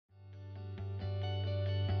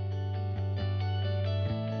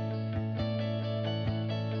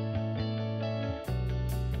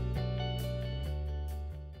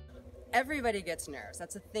Everybody gets nerves.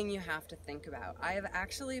 That's a thing you have to think about. I have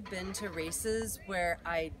actually been to races where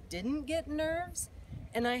I didn't get nerves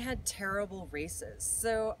and I had terrible races.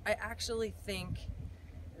 So I actually think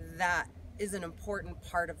that is an important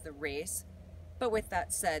part of the race. But with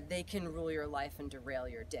that said, they can rule your life and derail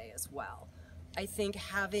your day as well. I think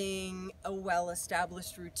having a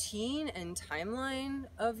well-established routine and timeline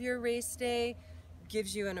of your race day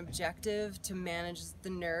gives you an objective to manage the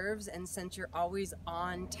nerves, and since you're always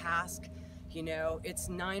on task, you know, it's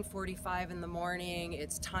 9:45 in the morning,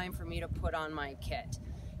 it's time for me to put on my kit.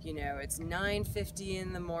 You know, it's 9:50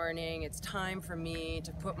 in the morning, it's time for me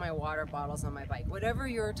to put my water bottles on my bike. Whatever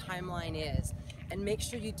your timeline is, and make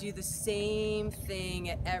sure you do the same thing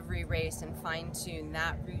at every race and fine-tune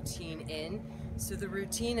that routine in, so the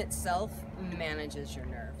routine itself manages your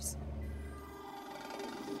nerves.